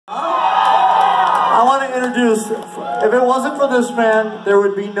introduce, if it wasn't for this man, there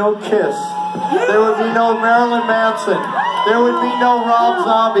would be no Kiss. There would be no Marilyn Manson. There would be no Rob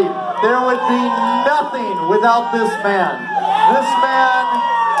Zombie. There would be nothing without this man. This man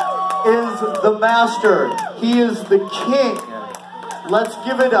is the master. He is the king. Let's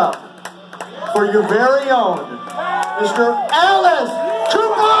give it up for your very own Mr. Alice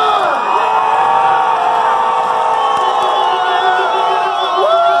Cooper!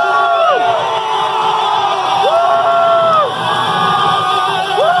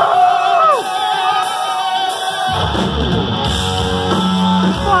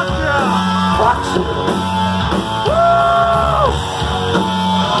 Foxey.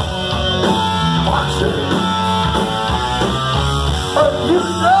 Foxey. You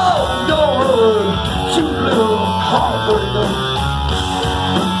know you're a cute little heartbreaker.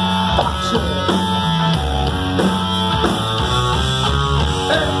 Foxey.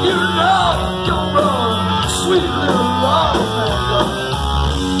 And you know you're a sweet little lawmaker.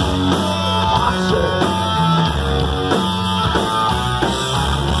 Foxey.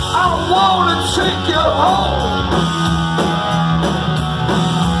 I wanna take you home.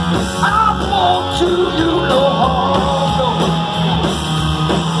 I want to do no harm, no.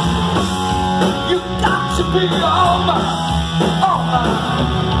 You got to be all mine,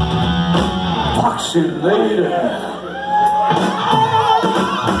 Foxy lady.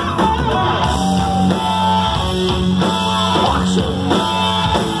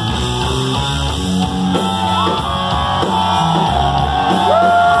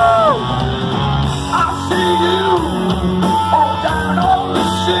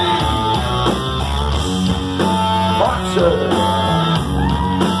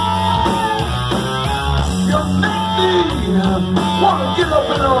 You make me wanna get up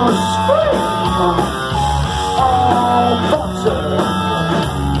and scream. Oh, Foxey,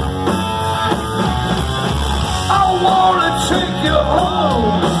 I wanna take you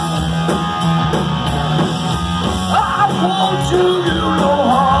home. I want you, you know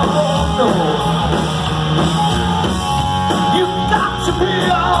how, no. You got to be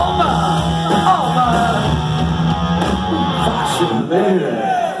all mine, Foxy lady.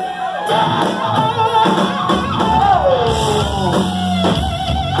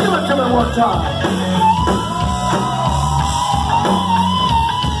 Give it to me one time.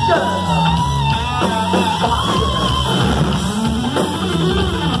 Yeah.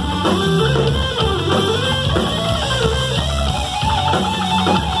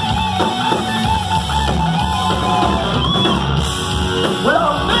 Well,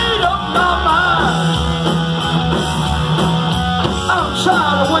 I made up my mind. I'm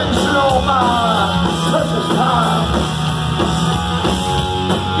tired of wasting all my precious time.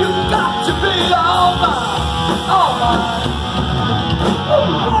 You got to be all mine, all mine.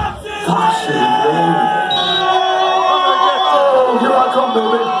 Foxy, baby. I'm gonna get you. Oh, here I come,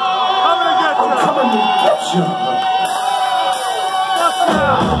 baby. I'm gonna get you. I'm coming to get you.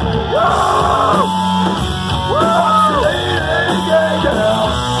 Foxy lady, yeah, yeah.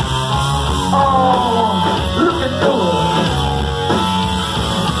 Oh, looking good.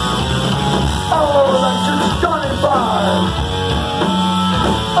 Oh, that's just stunning fine.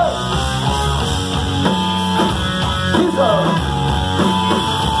 He's a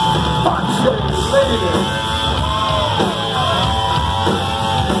Foxy lady.